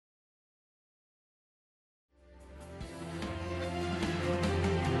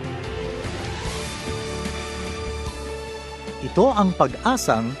Ito ang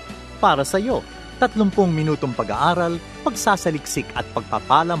Pag-asang para sa iyo. 30 minutong pag-aaral, pagsasaliksik at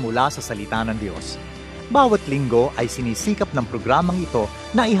pagpapala mula sa salita ng Diyos. Bawat linggo ay sinisikap ng programang ito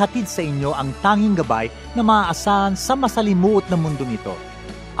na ihatid sa inyo ang tanging gabay na maaasahan sa masalimuot na mundong ito,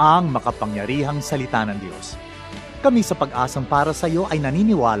 ang makapangyarihang salita ng Diyos. Kami sa Pag-asang para sa iyo ay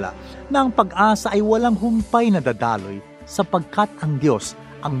naniniwala na ang pag-asa ay walang humpay na dadaloy sapagkat ang Diyos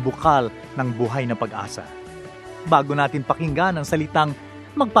ang bukal ng buhay na pag-asa. Bago natin pakinggan ang salitang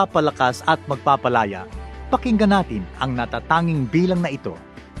magpapalakas at magpapalaya, pakinggan natin ang natatanging bilang na ito.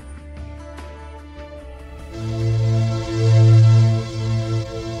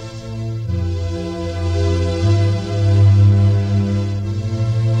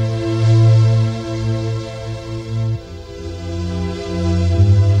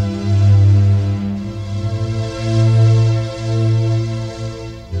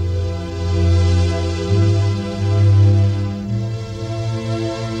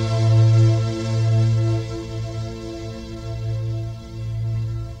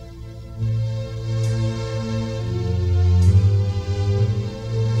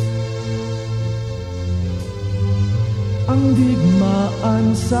 Ang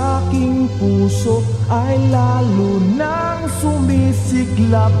digmaan sa aking puso ay lalo nang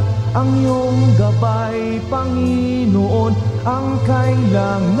sumisiklab. Ang iyong gabay, Panginoon, ang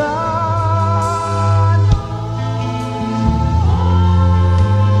kailangan.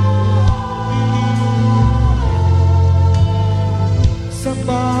 Sa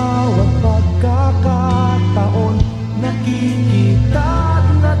bawat pagkakataon, nakikita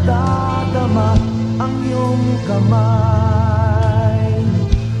at nadadama ang iyong kamay,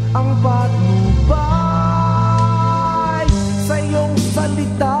 ang patnubay sa iyong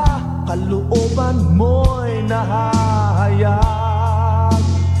salita, kalooban mo'y nahahayag.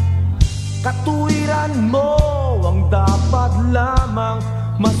 Katuwiran mo ang dapat lamang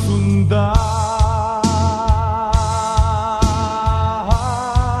masundan.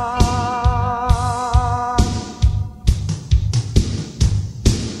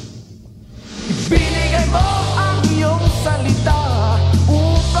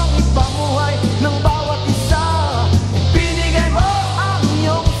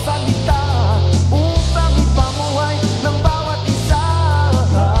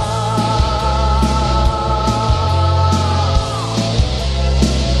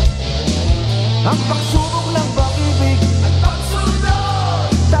 Ang pagsubok ng pag-ibig at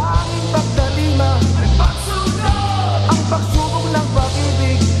pagsunod, tanging pagdalima at pagsunod. Ang pagsubok ng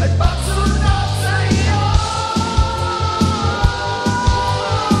pag-ibig at pagsunod sa iyo.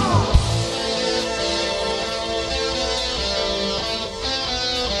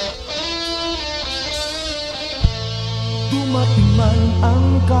 Dumating man ang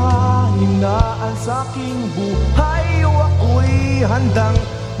kahinaan sa aking buhay, o ako'y handang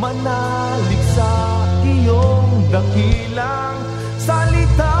manalig sa iyong dakilang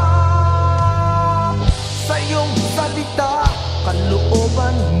salita. Sa iyong salita,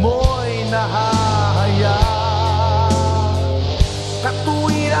 kalooban mo'y nahahayag.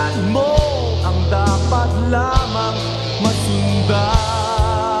 Katuwiran mo ang dapat lamang masundan.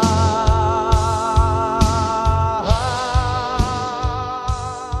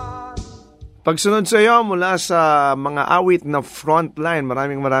 Pagsunod sa iyo mula sa mga awit na frontline,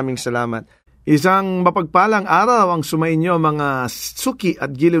 maraming salamat. Isang mapagpalang araw ang sumainyo mga suki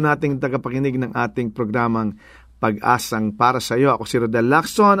at giliw nating tagapakinig ng ating programang Pag-asang para sa iyo. Ako si Rodel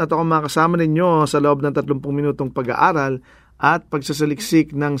Lacson at ako makasama ninyo sa loob ng 30 minutong pag-aaral at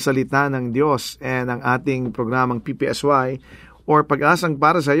pagsasaliksik ng salita ng Diyos. And ang ating programang PPSY or Pag-asang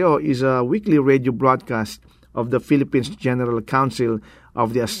para sa iyo is a weekly radio broadcast of the Philippines General Council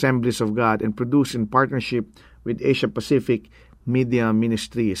of the Assemblies of God and produced in partnership with Asia Pacific Media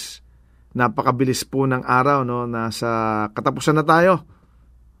Ministries. Napakabilis po ng araw, no? Nasa katapusan na tayo.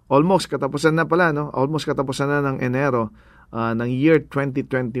 Almost katapusan na pala, no? Almost katapusan na ng Enero ng year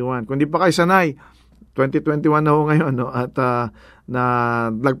 2021. Kung di pa kayo sanay, 2021 na ho ngayon, no? At na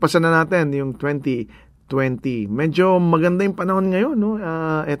lagpasan na natin yung 2020. Medyo maganda yung panahon ngayon, no?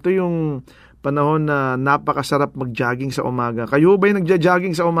 Ito yung panahon na napakasarap mag-jogging sa umaga. Kayo ba yung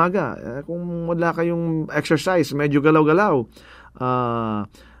nagja-jogging sa umaga? Kung wala kayong exercise, medyo galaw-galaw.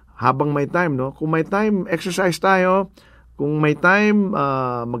 Habang may time, no? Kung may time, exercise tayo. Kung may time,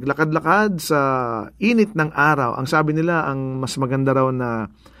 maglakad-lakad sa init ng araw. Ang sabi nila, ang mas maganda raw na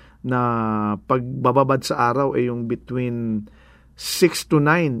pagbababad sa araw ay yung between 6 to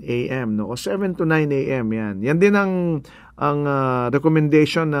 9 a.m. no? O 7 to 9 a.m. Yan din ang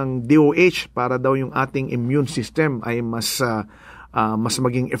recommendation ng DOH para daw yung ating immune system ay mas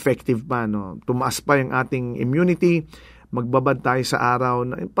maging effective pa, no? Tumaas pa yung ating immunity, magbabad tayo sa araw.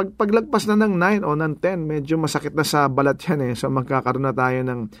 Paglagpas na ng 9 o ng 10, medyo masakit na sa balat yan So magkakaroon na tayo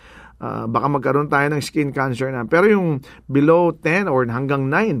ng, baka magkaroon tayo ng skin cancer na. Pero yung below 10 or hanggang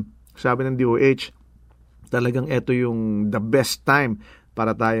 9, sabi ng DOH, talagang ito yung the best time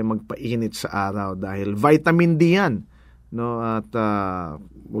para tayo magpainit sa araw dahil vitamin D yan. At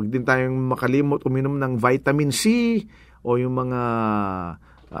huwag din tayong makalimot uminom ng vitamin C o yung mga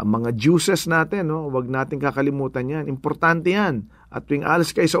juices natin, Huwag natin kakalimutan yan. Importante yan. At tuwing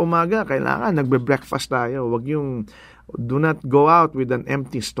alas kayo sa umaga, kailangan nagbe-breakfast tayo. Do not go out with an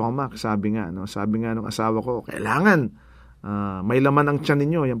empty stomach, sabi nga. Sabi nga ng asawa ko, kailangan may laman ang tiyan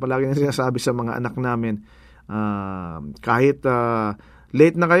ninyo. Yan palagi na sinasabi sa mga anak namin. Kahit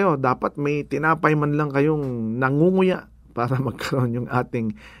late na kayo, dapat may tinapay man lang kayong nangunguya para magkaroon yung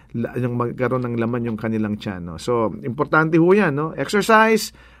magkaroon ng laman yung kanilang tiyan. So, importante ho yan.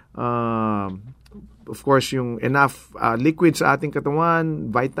 Exercise, of course, yung enough liquid sa ating katawan,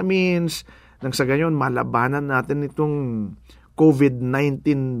 vitamins, nang sa ganyan, malabanan natin itong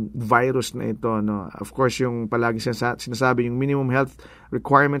COVID-19 virus na ito. Of course, yung palagi sinasabi, yung minimum health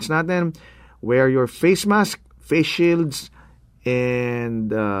requirements natin, wear your face mask, face shields,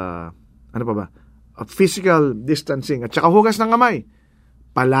 and physical distancing. At saka hugas ng kamay.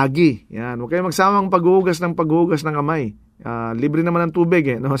 Palagi. Yan. Huwag kayong magsamang paghuhugas ng kamay. Libre naman ang tubig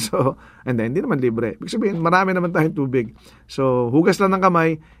So, hindi naman libre. Ibig sabihin, marami naman tayong tubig. So, hugas lang ng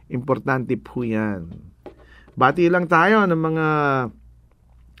kamay, importante po yan. Bati lang tayo ng mga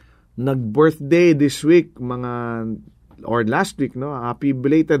nag-birthday this week, or last week,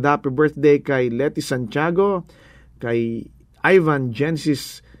 belated happy birthday kay Leti Santiago, kay Ivan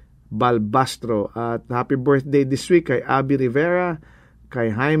Gensis Balbastro, at happy birthday this week kay Abby Rivera,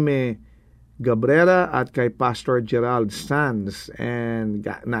 kay Jaime Gabrera, at kay Pastor Gerald Sanz. And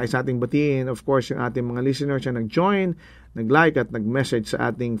nais ating batiin, of course, yung ating mga listeners na nag-join, nag-like at nag-message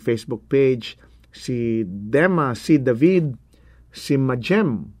sa ating Facebook page, si Dema, si David, si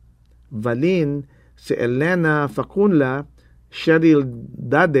Majem Valin, si Elena Facunla, Cheryl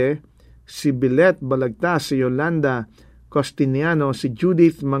Dade, si Bilet Balagtas, si Yolanda Costiniano, si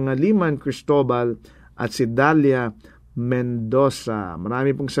Judith Mangaliman Cristobal, at si Dalia Mendoza.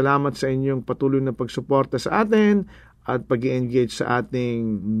 Marami pong salamat sa inyong patuloy na pagsuporta sa atin at pag-i-engage sa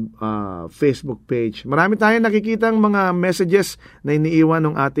ating Facebook page. Marami tayong nakikitang mga messages na iniiwan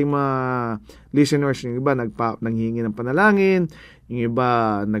ng ating mga listeners. Yung iba nanghihingi ng panalangin, yung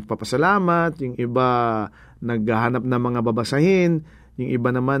iba nagpapasalamat, yung iba naghahanap ng mga babasahin, yung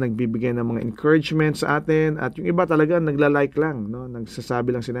iba naman nagbibigay ng mga encouragement sa atin, at yung iba talaga nagla-like lang,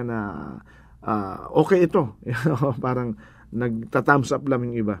 nagsasabi lang sila na okay ito. Parang nagta-thumbs up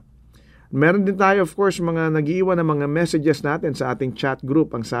lang yung iba. Meron din tayo, of course, mga nag-iiwan ng mga messages natin sa ating chat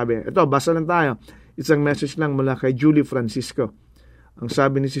group. Ang sabi, ito, basa lang tayo. Isang message lang mula kay Julie Francisco. Ang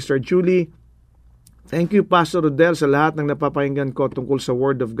sabi ni Sister Julie, thank you, Pastor Rodel, sa lahat ng napapakinggan ko tungkol sa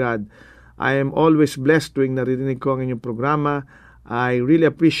Word of God. I am always blessed tuwing naririnig ko ang inyong programa. I really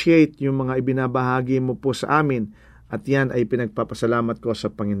appreciate yung mga ibinabahagi mo po sa amin, at yan ay pinagpapasalamat ko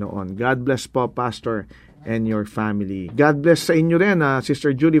sa Panginoon. God bless po, Pastor, and your family. God bless sa inyo rin,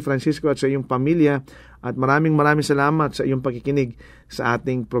 Sister Julie Francisco, at sa iyong pamilya, at maraming salamat sa iyong pakikinig sa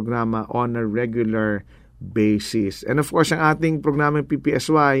ating programa on a regular basis. And of course, ang ating programang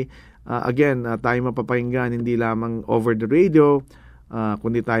PPSY, again, tayo mapapakinggan hindi lamang over the radio,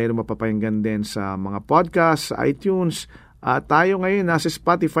 kundi tayo mapapakinggan din sa mga podcast, sa iTunes. Tayo ngayon nasa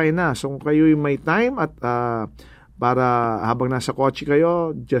Spotify na. So kung kayo may time at para habang nasa kotse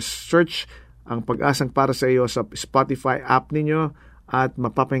kayo, just search ang Pag-asang Para sa Iyo sa Spotify app ninyo at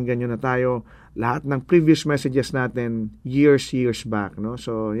mapapakinggan nyo na tayo lahat ng previous messages natin years back.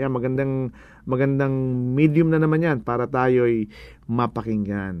 So yan, magandang medium na naman yan para tayo'y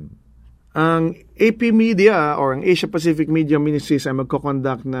mapakinggan. Ang AP Media or ang Asia Pacific Media Ministries ay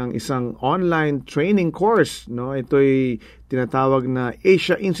magko-conduct ng isang online training course. Ito'y tinatawag na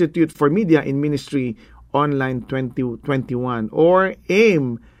Asia Institute for Media in Ministry Online 2021 or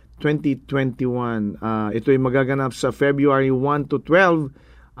AIM 2021. Ito'y magaganap sa February 1 to 12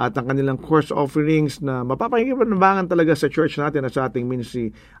 at ang kanilang course offerings na mapapakinabangan talaga sa church natin at sa ating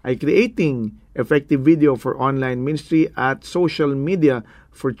ministry ay creating effective video for online ministry at social media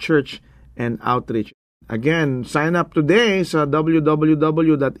for church and outreach. Again, sign up today sa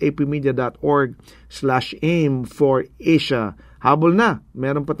www.apmedia.org/aim for Asia. Habol na.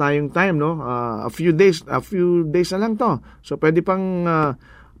 Meron pa tayong time, a few days na lang to. So pwede pang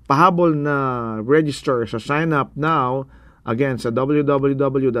pahabol na register. So sign up now. Again, sa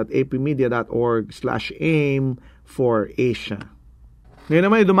www.apmedia.org/aim for Asia. Ngayon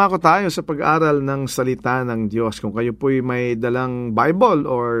naman, dumako tayo sa pag-aaral ng salita ng Diyos. Kung kayo po'y may dalang Bible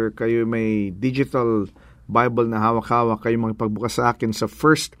or kayo may digital Bible na hawak-hawak, kayo magpagbukas sa akin sa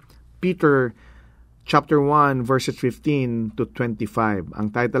 1 Peter chapter 1 verses 15 to 25.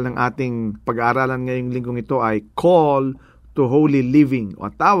 Ang title ng ating pag-aaralan ngayong linggong ito ay Call to Holy Living o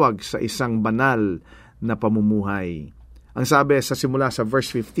tawag sa isang banal na pamumuhay. Ang sabi sa simula sa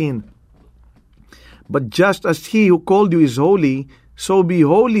verse 15, But just as He who called you is holy, so be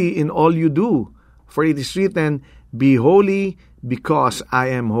holy in all you do. For it is written, Be holy because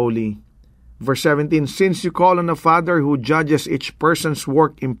I am holy. Verse 17, Since you call on a Father who judges each person's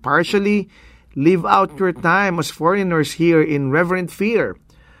work impartially, live out your time as foreigners here in reverent fear.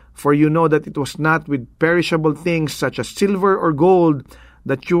 For you know that it was not with perishable things such as silver or gold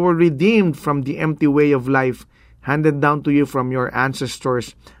that you were redeemed from the empty way of life handed down to you from your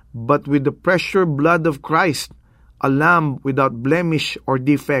ancestors, but with the precious blood of Christ, a lamb without blemish or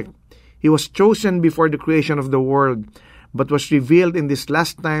defect. He was chosen before the creation of the world, but was revealed in these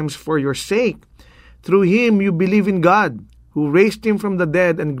last times for your sake. Through Him you believe in God, who raised Him from the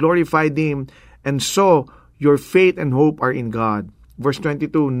dead and glorified Him, and so your faith and hope are in God. Verse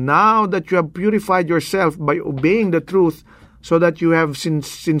 22, Now that you have purified yourself by obeying the truth, so that you have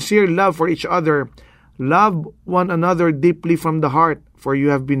sincere love for each other, love one another deeply from the heart, for you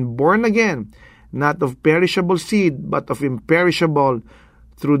have been born again, not of perishable seed, but of imperishable,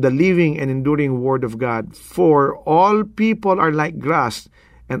 through the living and enduring Word of God. For all people are like grass,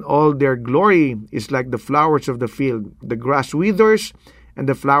 and all their glory is like the flowers of the field. The grass withers, and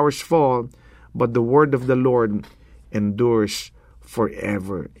the flowers fall, but the word of the Lord endures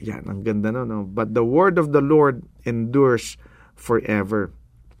forever. Yan, ang ganda no? But the word of the Lord endures forever.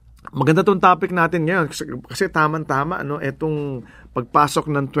 Maganda tong topic natin ngayon kasi tamang-tama etong pagpasok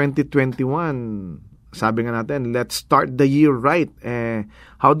ng 2021. Sabi nga natin, let's start the year right.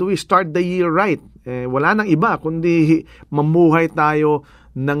 How do we start the year right? Wala nang iba kundi mamuhay tayo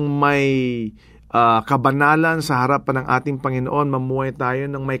ng may kabanalan sa harapan ng ating Panginoon, mamuhay tayo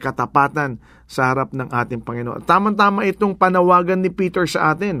ng may katapatan sa harap ng ating Panginoon. Tamang-tama itong panawagan ni Peter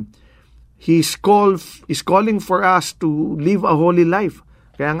sa atin. He's calling for us to live a holy life.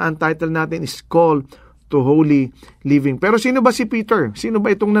 Kaya ang title natin is Call to Holy Living. Pero sino ba si Peter? Sino ba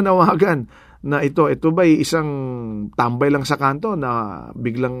itong nanawagan na ito? Ito ba isang tambay lang sa kanto na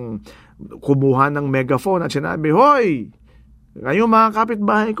biglang kumuha ng megaphone at sinabi, Hoy! Kayo mga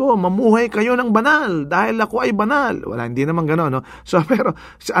kapitbahay ko, mamuhay kayo ng banal dahil ako ay banal. Wala, hindi naman gano'n, no? So, pero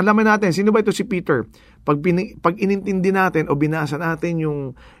alamin natin, sino ba ito si Peter? Pag inintindi natin o binasa natin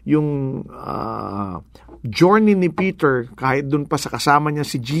yung journey ni Peter, kahit dun pa sa kasama niya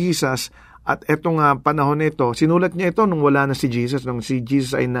si Jesus, at etong panahon nito, sinulat niya ito nung wala na si Jesus, nung si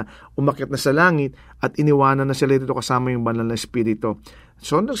Jesus ay umakyat na sa langit at iniwanan na sila dito kasama yung banal na Espiritu.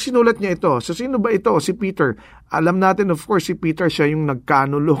 So, sinulat niya ito. So, sino ba ito? Si Peter. Alam natin, of course, si Peter, siya yung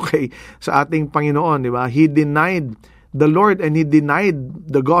nagkanulo sa ating Panginoon, di ba? He denied the Lord and he denied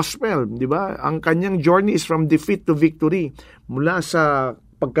the gospel, di ba? Ang kanyang journey is from defeat to victory. Mula sa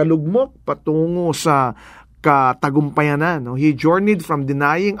pagkalugmok patungo sa katagumpayanan. No? He journeyed from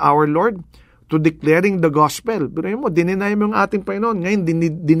denying our Lord to declaring the gospel. Pero yun mo, dininay mo yung ating Panginoon. Ngayon,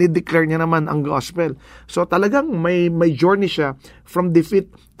 dinideclare niya naman ang gospel. So talagang may journey siya from defeat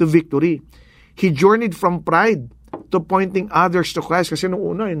to victory. He journeyed from pride to pointing others to Christ. Kasi nung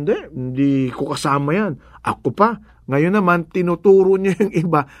una, hindi ko kasama yan. Ako pa. Ngayon naman, tinuturo niya yung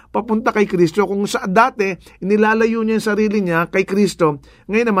iba papunta kay Kristo. Kung sa dati, inilalayo niya yung sarili niya kay Kristo,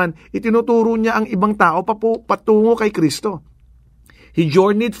 ngayon naman, itinuturo niya ang ibang tao patungo kay Kristo. He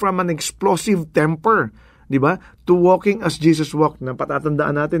journeyed from an explosive temper, di ba, to walking as Jesus walked.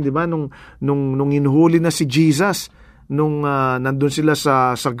 Patatandaan natin, di ba, nung inuhuli na si Jesus, nung nandun sila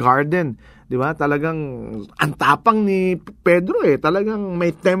sa garden, di ba, talagang antapang ni Pedro talagang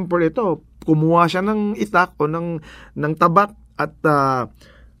may temper ito. Kumuha siya ng itak o ng tabak at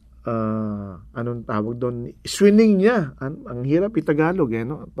anong tawag doon? Swinging niya. Ang hirap itagalog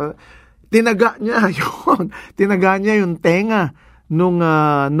no? Tinaga niya yung tenga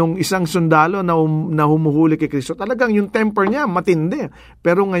nung isang sundalo na humuhuli kay Kristo. Talagang yung temper niya matindi.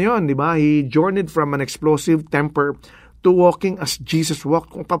 Pero ngayon, di ba, he journeyed from an explosive temper to walking as Jesus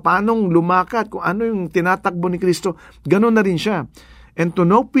walked. Kung paanong lumakad, kung ano yung tinatakbo ni Kristo, gano'n na rin siya. And to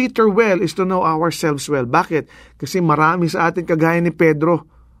know Peter well is to know ourselves well. Bakit? Kasi marami sa atin kagaya ni Pedro.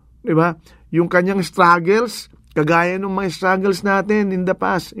 Di ba? Yung kanyang struggles, kagaya ng mga struggles natin in the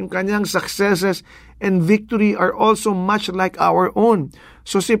past, yung kanyang successes and victory are also much like our own.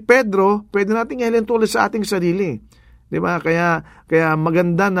 So si Pedro, pwede nating ihalin tulad sa ating sarili. Di ba? Kaya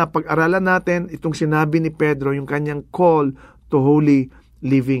maganda na pag-aralan natin itong sinabi ni Pedro, yung kanyang call to holy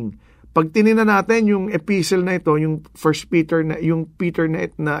living. Pag tinignan natin yung epistle na ito, yung Peter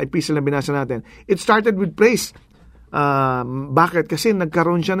na epistle na binasa natin, it started with praise. Bakit? Kasi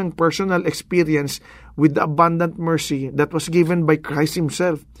nagkaroon siya ng personal experience with the abundant mercy that was given by Christ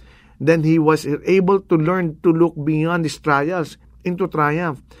Himself. Then he was able to learn to look beyond his trials into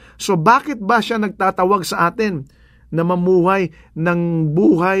triumph. So bakit ba siya nagtatawag sa atin na mamuhay ng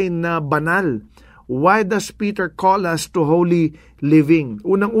buhay na banal? Why does Peter call us to holy living?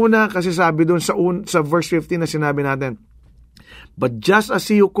 Unang-una kasi sabi doon sa verse 15 na sinabi natin, but just as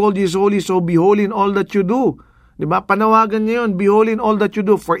He who called you is holy, so be holy in all that you do. Diba? Panawagan niya yun, be holy in all that you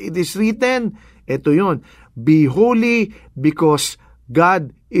do. For it is written, eto yun, be holy because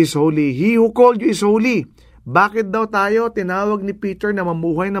God is holy. He who called you is holy. Bakit daw tayo tinawag ni Peter na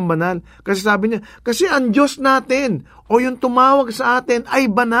mamuhay ng banal? Kasi sabi niya, kasi ang Diyos natin o yung tumawag sa atin ay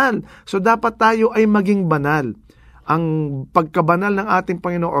banal. So dapat tayo ay maging banal. Ang pagkabanal ng ating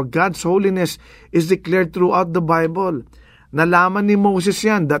Panginoon or God's holiness is declared throughout the Bible. Nalaman ni Moses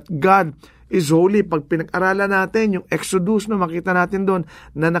yan that God is holy. Pag pinag-aralan natin yung Exodus, no, makita natin doon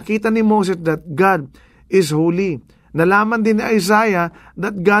na nakita ni Moses that God is holy. Nalaman din ni Isaiah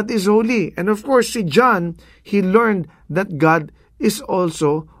that God is holy. And of course, si John, he learned that God is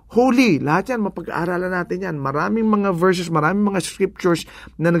also holy. Lahat yan, mapag-aaralan natin yan. Maraming mga verses, maraming mga scriptures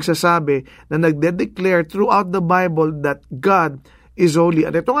na nagsasabi, na nagde-declare throughout the Bible that God is holy.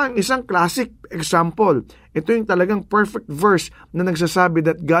 At ito nga ang isang classic example. Ito yung talagang perfect verse na nagsasabi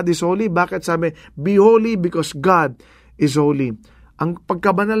that God is holy. Bakit sabi, be holy because God is holy. Ang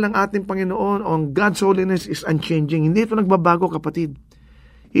pagkabanal ng ating Panginoon o God's holiness is unchanging. Hindi ito nagbabago, kapatid.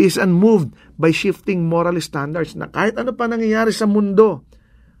 He is unmoved by shifting moral standards na kahit ano pa nangyayari sa mundo,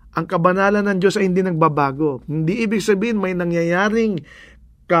 ang kabanalan ng Diyos ay hindi nagbabago. Hindi ibig sabihin may nangyayaring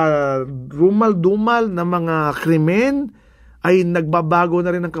karumal-dumal na mga krimen ay nagbabago na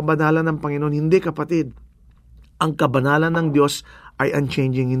rin ang kabanalan ng Panginoon. Hindi, kapatid. Ang kabanalan ng Diyos ay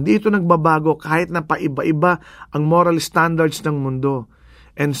unchanging. Hindi ito nagbabago kahit na paiba-iba ang moral standards ng mundo.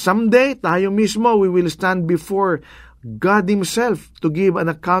 And someday, tayo mismo, we will stand before God Himself to give an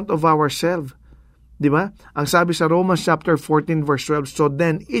account of ourselves. Di ba? Ang sabi sa Romans chapter 14 verse 12, so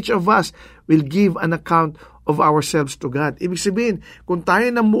then each of us will give an account of ourselves to God. Ibig sabihin, kung tayo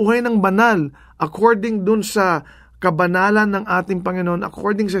namuhay ng banal, according dun sa kabanalan ng ating Panginoon,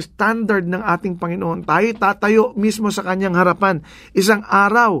 according sa standard ng ating Panginoon, tayo tatayo mismo sa Kanyang harapan isang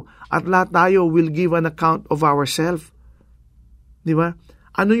araw at lahat tayo will give an account of ourselves. Di ba?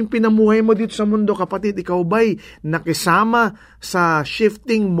 Ano yung pinamuhay mo dito sa mundo, kapatid? Ikaw ba'y nakisama sa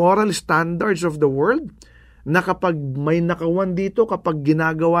shifting moral standards of the world? Na kapag may nakawan dito, kapag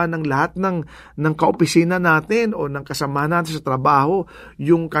ginagawa ng lahat ng kaopisina natin o ng kasama natin sa trabaho,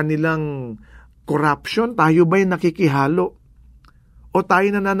 yung kanilang corruption, tayo ba'y nakikihalo? O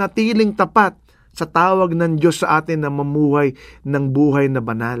tayo nananatiling tapat sa tawag ng Diyos sa atin na mamuhay ng buhay na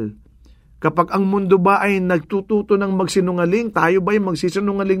banal? Kapag ang mundo ba ay nagtututo ng magsinungaling, tayo ba'y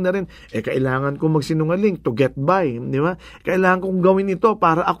magsisinungaling na rin? Kailangan kong magsinungaling to get by, di ba? Kailangan kong gawin ito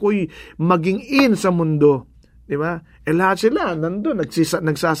para ako'y maging in sa mundo. Di ba? Lahat sila nandun,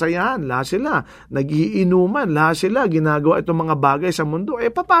 nagsasayahan, lahat sila nagiinuman, lahat sila ginagawa itong mga bagay sa mundo.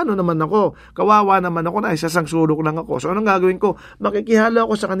 Paano naman ako? Kawawa naman ako na isasangsulok lang ako. So anong gagawin ko? Makikihalo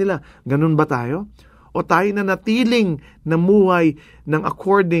ako sa kanila. Ganun ba tayo? O tayo na natiling namuhay ng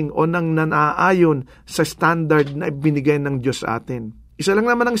according o ng nanaayon sa standard na ibinigay ng Diyos sa atin? Isa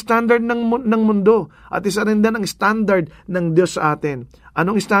lang naman ang standard ng mundo at isa rin din ang standard ng Diyos sa atin.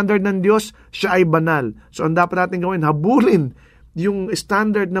 Anong standard ng Diyos? Siya ay banal. So ang dapat natin gawin, habulin yung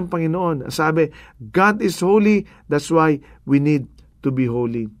standard ng Panginoon. Sabi, God is holy, that's why we need to be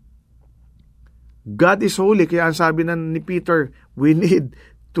holy. God is holy, kaya ang sabi ni Peter, we need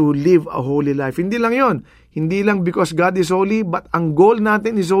to live a holy life. Hindi lang yon. Hindi lang because God is holy, but ang goal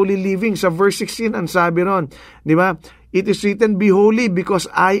natin is holy living. Sa verse 16, ang sabi ron, di ba? It is written, be holy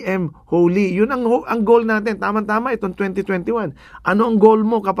because I am holy. Yun ang goal natin. Tama-tama itong 2021. Ano ang goal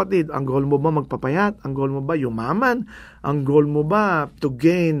mo, kapatid? Ang goal mo ba magpapayat? Ang goal mo ba yumaman? Ang goal mo ba to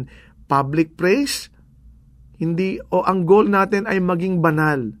gain public praise? Hindi. O ang goal natin ay maging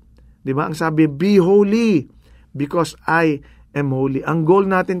banal. Di ba? Ang sabi, be holy because I am holy. Ang goal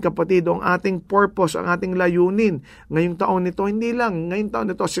natin, kapatid, ang ating purpose, ang ating layunin ngayong taon nito, hindi lang ngayong taon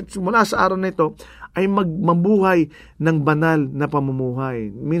nito, mula sa araw na ito, ay mabuhay ng banal na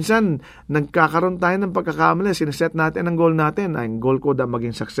pamumuhay. Minsan, nagkakaroon tayo ng pagkakamali, sineset natin ang goal natin. Ang goal ko na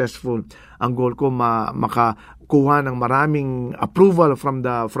maging successful. Ang goal ko makakuha ng maraming approval from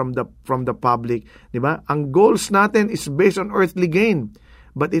the public. Diba? Ang goals natin is based on earthly gain.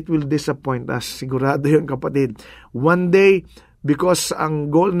 But it will disappoint us. Sigurado yun, kapatid. One day, because ang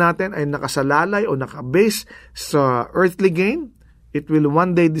goal natin ay nakasalalay o nakabase sa earthly gain, it will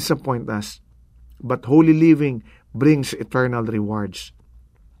one day disappoint us. But holy living brings eternal rewards.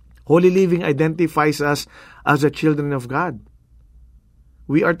 Holy living identifies us as the children of God.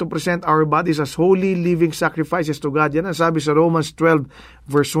 We are to present our bodies as holy living sacrifices to God. Yan ang sabi sa Romans 12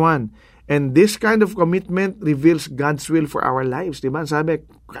 verse 1. And this kind of commitment reveals God's will for our lives. Diba? Sabi,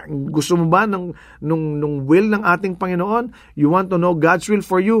 gusto mo ba nung will ng ating Panginoon? You want to know God's will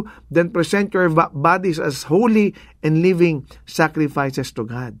for you? Then present your bodies as holy and living sacrifices to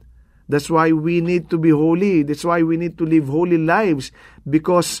God. That's why we need to be holy. That's why we need to live holy lives.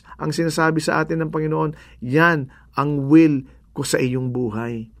 Because ang sinasabi sa atin ng Panginoon, yan ang will ko sa iyong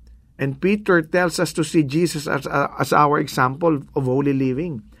buhay. And Peter tells us to see Jesus as our example of holy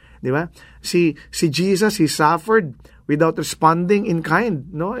living. Di ba? Si Jesus, He suffered without responding in kind.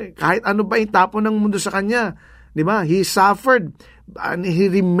 No? Kahit ano ba itapon ng mundo sa Kanya. Di ba? He suffered and He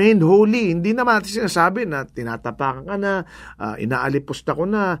remained holy. Hindi naman natin sinasabi na tinatapakan ka na, inaalipusta ko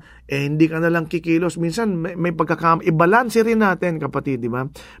na, hindi ka na lang kikilos. Minsan may i-balance rin natin, kapatid, di ba?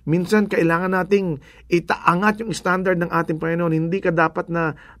 Minsan kailangan nating itaangat yung standard ng ating Panginoon. Hindi ka dapat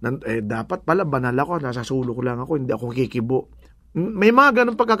dapat pala banal ako, nasa sulo ko lang ako, hindi ako kikibo. May mga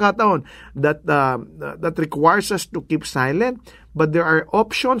ganong pagkakataon that requires us to keep silent, but there are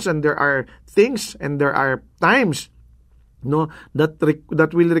options and there are things and there are times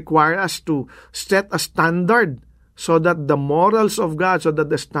that will require us to set a standard so that the morals of God, so that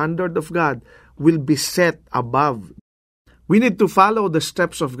the standard of God will be set above. We need to follow the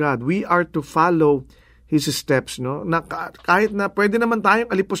steps of God. We are to follow His steps, no? Na kahit na pwede naman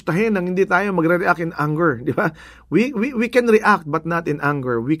tayong alipustahin nang hindi tayo magre-react in anger, di ba? We can react but not in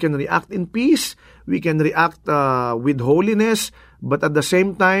anger. We can react in peace. We can react with holiness, but at the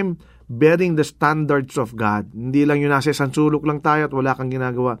same time bearing the standards of God. Hindi lang yung nasa sansulok lang tayo at wala kang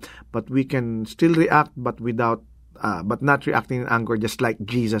ginagawa, but we can still react but not reacting in anger, just like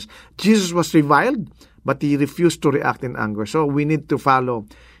Jesus. Jesus was reviled, but He refused to react in anger. So we need to follow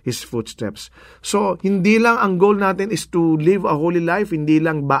His footsteps. So, hindi lang ang goal natin is to live a holy life, hindi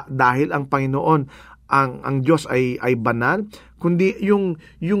lang dahil ang Panginoon, ang Diyos ay banal, kundi yung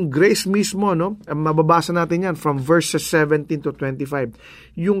grace mismo, no? Mababasa natin yan from verses 17 to 25.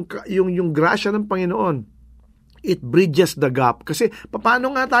 Yung grasya ng Panginoon, it bridges the gap. Kasi,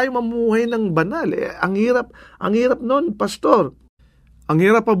 paano nga tayo mamuhay ng banal? Ang hirap nun, pastor. Ang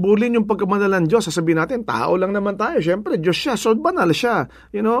hirap pabulin yung pagkabanal ng Diyos. Sasabihin natin, tao lang naman tayo. Siyempre, Diyos siya. So, banal siya.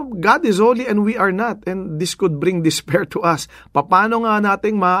 God is holy and we are not. And this could bring despair to us. Paano nga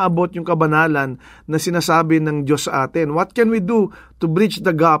nating maaabot yung kabanalan na sinasabi ng Diyos sa atin? What can we do to bridge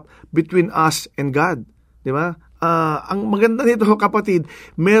the gap between us and God? Di ba? Ang maganda nito, kapatid,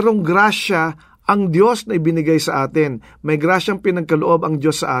 merong grasya ang Diyos na ibinigay sa atin. May grasyang pinagkaloob ang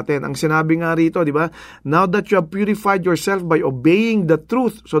Diyos sa atin. Ang sinabi nga rito, di ba? Now that you have purified yourself by obeying the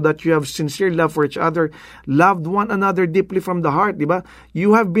truth, so that you have sincere love for each other, loved one another deeply from the heart, di ba?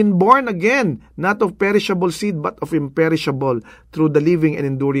 You have been born again, not of perishable seed, but of imperishable, through the living and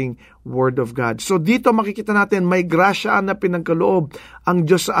enduring Word of God. So dito makikita natin, may grasya na pinagkaloob ang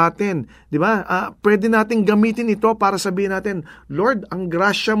Diyos sa atin. Di ba? Pwede nating gamitin ito para sabihin natin, Lord, ang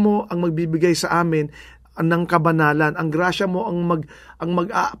grasya mo ang magbibigay sa amin ng kabanalan. Ang grasya mo ang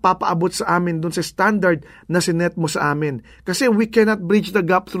magpapaabot sa amin dun sa standard na sinet mo sa amin. Kasi we cannot bridge the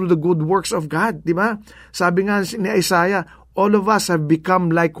gap through the good works of God. Di ba? Sabi nga ni Isaiah, all of us have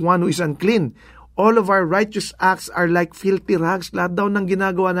become like one who is unclean. All of our righteous acts are like filthy rags. Lahat daw ng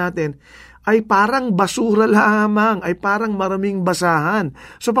ginagawa natin ay parang basura lamang, ay parang maraming basahan.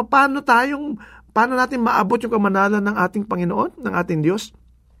 So paano natin maabot yung kamanalan ng ating Panginoon, ng ating Diyos?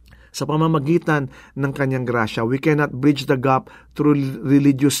 Sa pamamagitan ng Kanyang grasya. We cannot bridge the gap through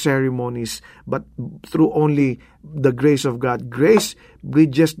religious ceremonies, but through only the grace of God. Grace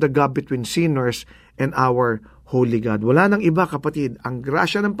bridges the gap between sinners and our holy God. Wala nang iba, kapatid. Ang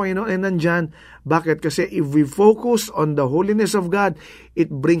grasya ng Panginoon ay nandyan. Bakit? Kasi if we focus on the holiness of God,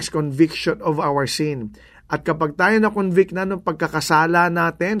 it brings conviction of our sin. At kapag tayo na-convict na ng pagkakasala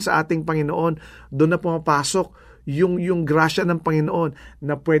natin sa ating Panginoon, doon na pumapasok yung grasya ng Panginoon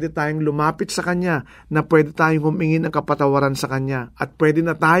na pwede tayong lumapit sa Kanya, na pwede tayong humingi ng kapatawaran sa Kanya, at pwede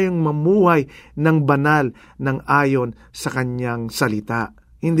na tayong mamuhay ng banal ng ayon sa Kanyang salita.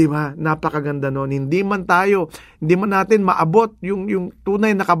 Hindi ba? Napakaganda nun. Hindi man natin maabot yung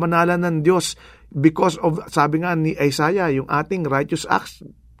tunay na kabanalan ng Diyos because of, sabi nga ni Isaiah, yung ating righteous acts,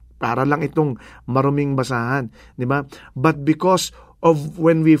 para lang itong maruming basahan. Di ba? But because of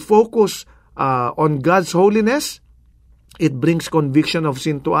when we focus on God's holiness, it brings conviction of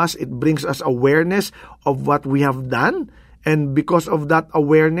sin to us. It brings us awareness of what we have done. And because of that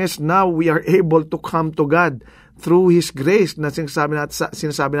awareness, now we are able to come to God through His grace na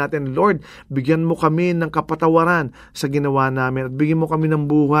sinasabi natin, Lord, bigyan mo kami ng kapatawaran sa ginawa namin at bigyan mo kami ng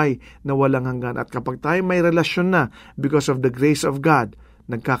buhay na walang hanggan. At kapag tayo may relasyon na because of the grace of God,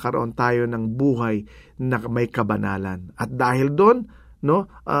 nagkakaroon tayo ng buhay na may kabanalan. At dahil doon,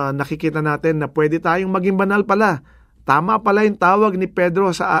 nakikita natin na pwede tayong maging banal pala. Tama pala yung tawag ni Pedro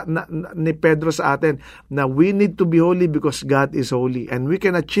sa atin na we need to be holy because God is holy. And we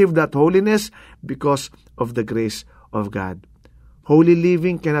can achieve that holiness because of the grace of God. Holy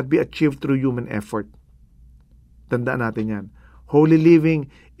living cannot be achieved through human effort. Tandaan natin yan. Holy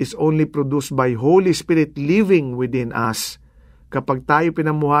living is only produced by Holy Spirit living within us. Kapag tayo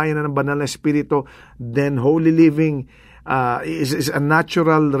pinamuhayan na ng banal na Espiritu, then holy living is a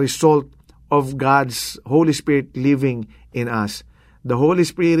natural result of God's Holy Spirit living in us. The Holy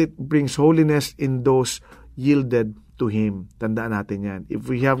Spirit brings holiness in those yielded to Him. Tandaan natin yan.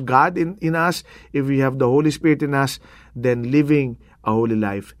 If we have God in us, if we have the Holy Spirit in us, then living a holy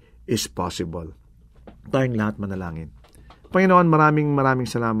life is possible. Tayong lahat manalangin. Panginoon, maraming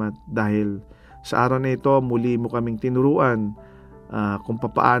salamat dahil sa araw na ito, muli mo kaming tinuruan kung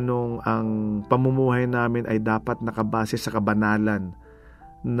papaanong ang pamumuhay namin ay dapat nakabase sa kabanalan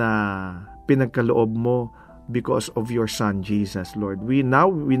na pinagkaloob mo because of your Son, Jesus, Lord. We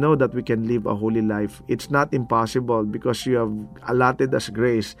know that we can live a holy life. It's not impossible because you have allotted us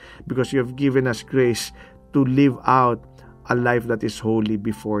grace, because you have given us grace to live out a life that is holy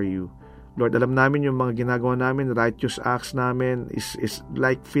before you. Lord, alam namin yung mga ginagawa namin, righteous acts namin is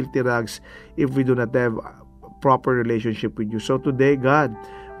like filthy rags if we do not have a proper relationship with you. So today, God,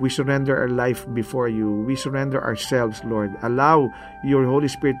 we surrender our life before you. We surrender ourselves, Lord. Allow your Holy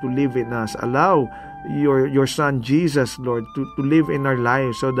Spirit to live in us. Allow your Son, Jesus, Lord, to live in our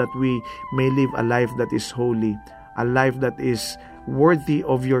lives so that we may live a life that is holy, a life that is worthy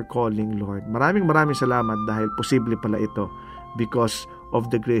of your calling, Lord. Maraming salamat dahil posible pala ito because of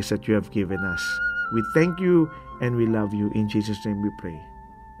the grace that you have given us. We thank you and we love you. In Jesus' name we pray.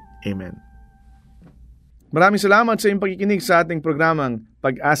 Amen. Maraming salamat sa iyong pagkikinig sa ating programang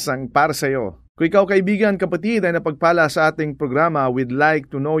Pag-asang para sa iyo. Kung ikaw, kaibigan, kapatid, ay napagpala sa ating programa, we'd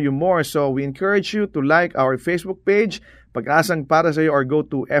like to know you more. So we encourage you to like our Facebook page, Pag-asang para sa iyo, or go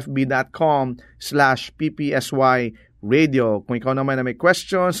to fb.com/ppsy radio. Kung ikaw naman na may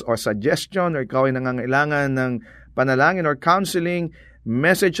questions or suggestion or ikaw ay nangangailangan ng panalangin or counseling,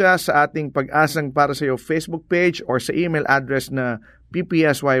 message us sa ating Pag-asang para sa iyo Facebook page or sa email address na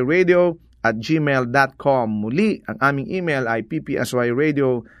ppsyradio@gmail.com. Muli, ang aming email ay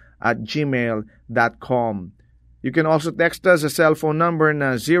ppsyradio@gmail.com. You can also text us sa cellphone number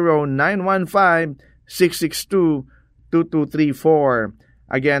na 0915-662-2234.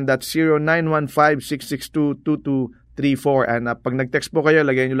 Again, that's 0915-662-2234. And pag nag-text po kayo,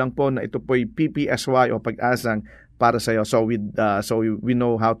 lagyan nyo lang po na ito po'y PPSY o Pag-asang para sa iyo. So we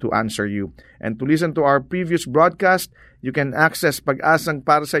know how to answer you. And to listen to our previous broadcast, you can access Pag-asang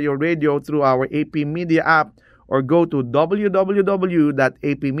para sa iyo radio through our AP Media app or go to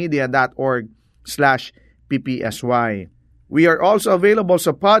www.apmedia.org/ppsy. We are also available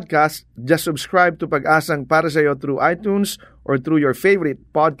sa podcast. Just subscribe to Pag-asang para sa iyo through iTunes or through your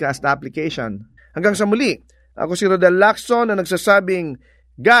favorite podcast application. Hanggang sa muli, ako si Rodel Lacson na nagsasabing,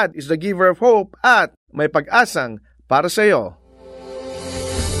 God is the giver of hope at may pag-asang para sa iyo.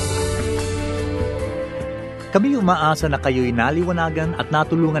 Kami umaasa na kayo'y naliwanagan at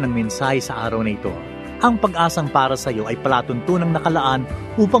natulungan ng mensahe sa araw na ito. Ang Pag-asang para sa iyo ay palatuntunang nakalaan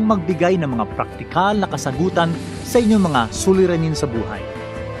upang magbigay ng mga praktikal na kasagutan sa inyong mga suliranin sa buhay.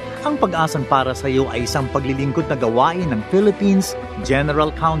 Ang Pag-asang para sa iyo ay isang paglilingkod na gawain ng Philippines General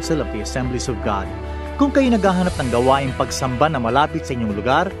Council of the Assemblies of God. Kung kayo naghahanap ng gawaing pagsamba na malapit sa inyong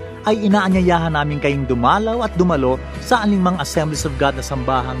lugar, ay inaanyayahan namin kayong dumalaw at dumalo sa anumang Assemblies of God na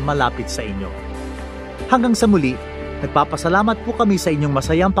sambahang malapit sa inyo. Hanggang sa muli, nagpapasalamat po kami sa inyong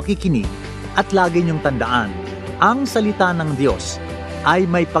masayang pakikinig at lagi niyong tandaan, ang salita ng Diyos ay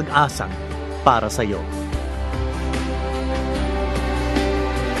may pag-asang para sa iyo.